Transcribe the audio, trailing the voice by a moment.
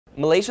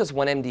Malaysia's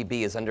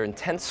 1MDB is under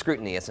intense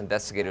scrutiny as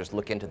investigators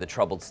look into the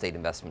troubled state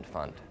investment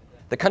fund.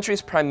 The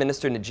country's Prime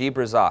Minister Najib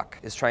Razak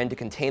is trying to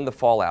contain the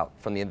fallout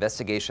from the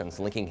investigations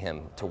linking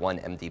him to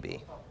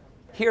 1MDB.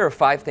 Here are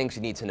 5 things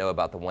you need to know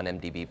about the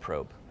 1MDB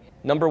probe.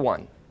 Number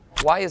 1.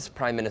 Why is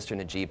Prime Minister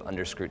Najib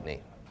under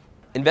scrutiny?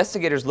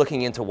 Investigators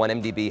looking into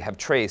 1MDB have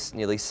traced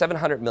nearly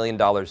 $700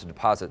 million of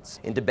deposits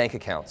into bank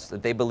accounts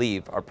that they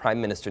believe are Prime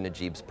Minister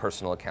Najib's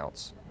personal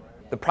accounts.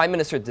 The Prime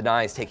Minister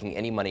denies taking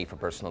any money for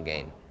personal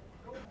gain.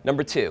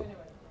 Number 2.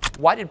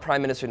 Why did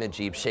Prime Minister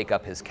Najib shake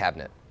up his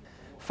cabinet?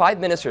 5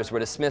 ministers were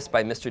dismissed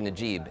by Mr.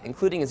 Najib,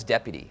 including his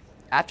deputy,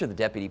 after the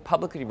deputy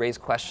publicly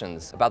raised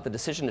questions about the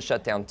decision to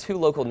shut down 2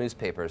 local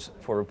newspapers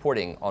for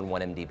reporting on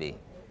 1MDB.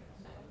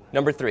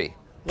 Number 3.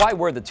 Why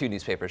were the 2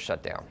 newspapers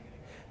shut down?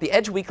 The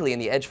Edge Weekly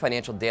and the Edge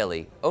Financial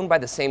Daily, owned by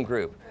the same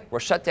group, were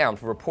shut down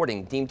for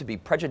reporting deemed to be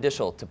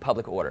prejudicial to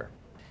public order.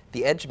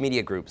 The Edge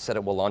Media Group said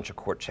it will launch a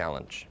court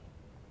challenge.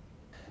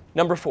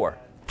 Number 4.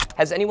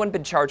 Has anyone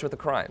been charged with a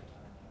crime?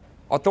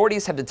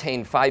 Authorities have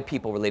detained 5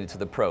 people related to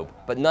the probe,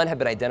 but none have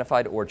been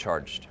identified or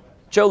charged.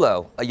 Joe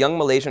Low, a young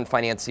Malaysian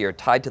financier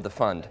tied to the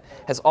fund,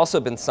 has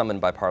also been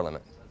summoned by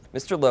Parliament.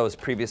 Mr. Low has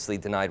previously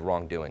denied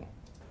wrongdoing.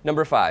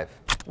 Number 5.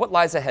 What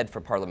lies ahead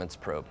for Parliament's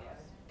probe?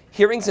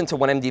 Hearings into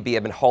 1MDB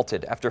have been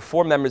halted after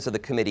 4 members of the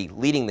committee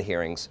leading the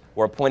hearings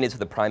were appointed to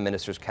the Prime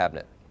Minister's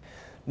cabinet.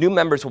 New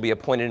members will be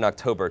appointed in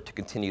October to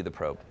continue the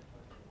probe.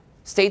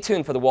 Stay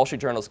tuned for the Wall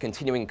Street Journal's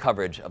continuing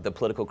coverage of the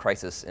political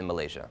crisis in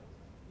Malaysia.